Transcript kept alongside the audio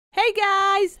Hey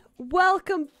guys,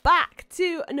 welcome back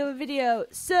to another video.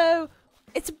 So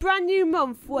it's a brand new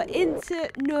month. We're into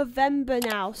November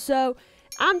now, so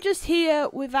I'm just here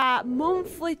with our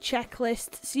monthly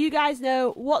checklist so you guys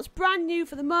know what's brand new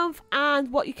for the month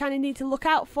and what you kind of need to look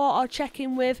out for or check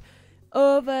in with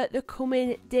over the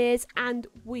coming days and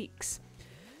weeks.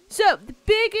 So the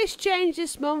biggest change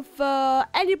this month for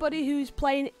anybody who's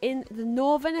playing in the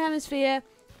Northern Hemisphere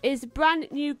is brand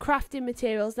new crafting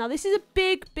materials. Now this is a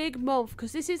big month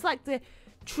because this is like the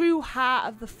true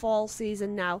heart of the fall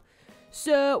season now.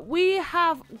 So we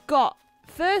have got,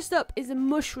 first up is the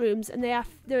mushrooms, and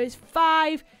there is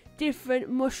 5 different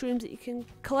mushrooms that you can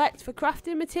collect for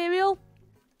crafting material.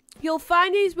 You'll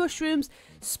find these mushrooms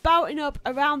spouting up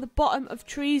around the bottom of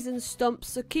trees and stumps,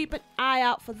 so keep an eye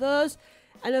out for those.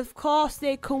 And of course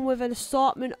they come with an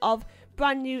assortment of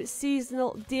brand new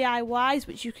seasonal DIYs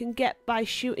which you can get by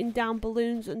shooting down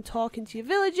balloons and talking to your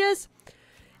villagers.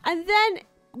 And then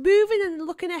moving and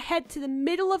looking ahead to the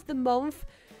middle of the month,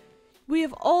 we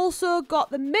have also got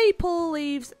the maple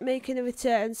leaves making a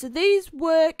return. So these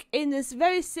work in this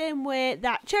very same way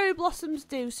that cherry blossoms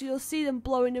do, so you'll see them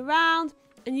blowing around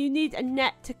and you need a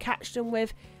net to catch them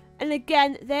with. And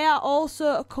again, they are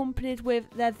also accompanied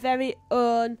with their very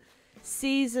own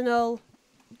seasonal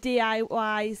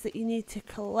DIYs that you need to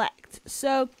collect.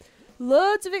 So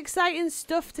loads of exciting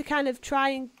stuff to kind of try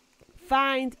and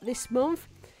find this month.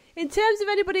 In terms of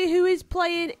anybody who is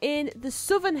playing in the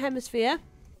Southern Hemisphere,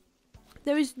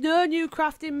 there is no new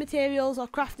crafting materials or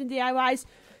crafting DIYs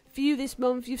for you this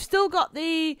month. You've still got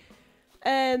the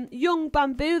young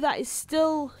bamboo that is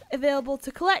still available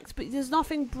to collect, but there's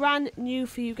nothing brand new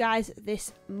for you guys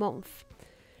this month.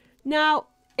 Now,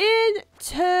 in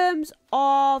terms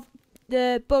of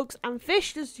the bugs and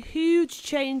fish, there's huge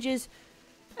changes,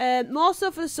 more so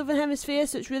for the Southern Hemisphere,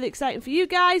 so it's really exciting for you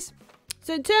guys.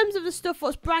 So in terms of the stuff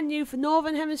what's brand new for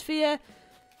Northern Hemisphere,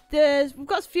 we've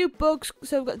got a few bugs.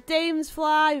 So we've got Dame's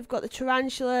fly, we've got the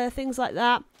tarantula, things like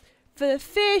that. For the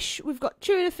fish, we've got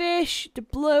tuna fish, the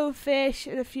blowfish,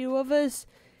 and a few others.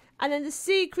 And then the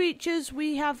sea creatures,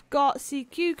 we have got sea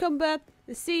cucumber,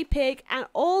 the sea pig, and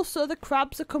also the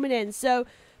crabs are coming in. So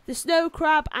the snow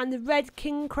crab and the red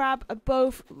king crab are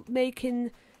both making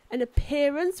an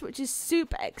appearance, which is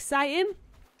super exciting.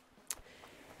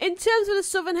 In terms of the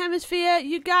Southern Hemisphere,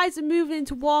 you guys are moving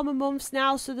into warmer months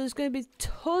now, so there's going to be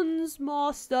tons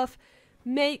more stuff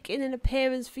making an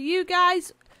appearance for you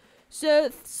guys. So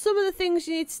some of the things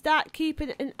you need to start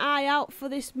keeping an eye out for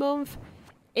this month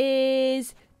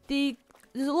is there's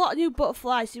a lot of new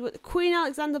butterflies. So you've got the Queen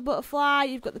Alexander butterfly,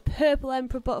 you've got the purple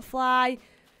emperor butterfly.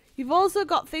 You've also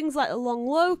got things like the long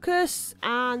locust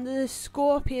and the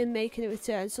scorpion making a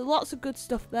return. So lots of good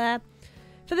stuff there.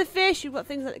 For the fish, you've got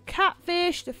things like the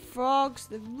catfish, the frogs,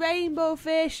 the rainbow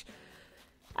fish.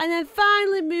 And then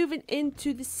finally moving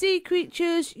into the sea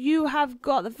creatures, you have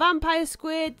got the vampire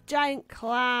squid, giant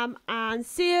clam and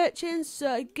sea urchins.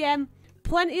 So again,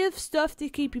 plenty of stuff to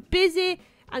keep you busy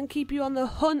and keep you on the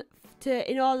hunt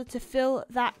in order to fill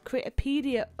that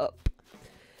Critterpedia up.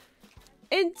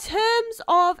 In terms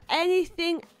of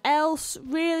anything else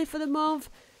really for the month,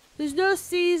 there's no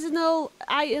seasonal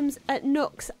items at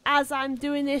Nooks as I'm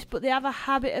doing this, but they have a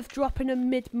habit of dropping them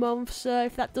mid-month, so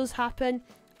if that does happen,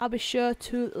 I'll be sure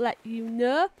to let you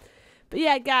know. But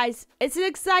yeah guys, it's an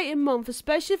exciting month,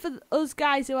 especially for us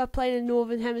guys who are playing in the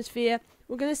Northern Hemisphere.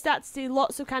 We're going to start to see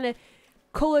lots of kind of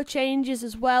colour changes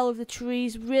as well of the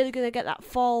trees, really going to get that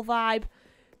fall vibe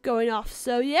going off.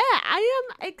 So yeah, I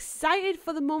am excited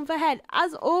for the month ahead.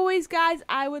 As always guys,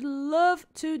 I would love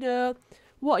to know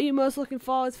what you're most looking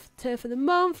forward to for the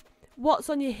month, what's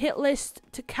on your hit list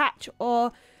to catch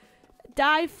or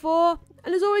dive for.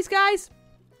 And as always guys,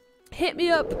 hit me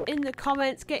up in the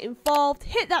comments, get involved,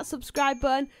 hit that subscribe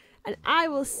button, and I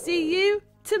will see you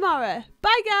tomorrow.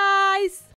 Bye guys!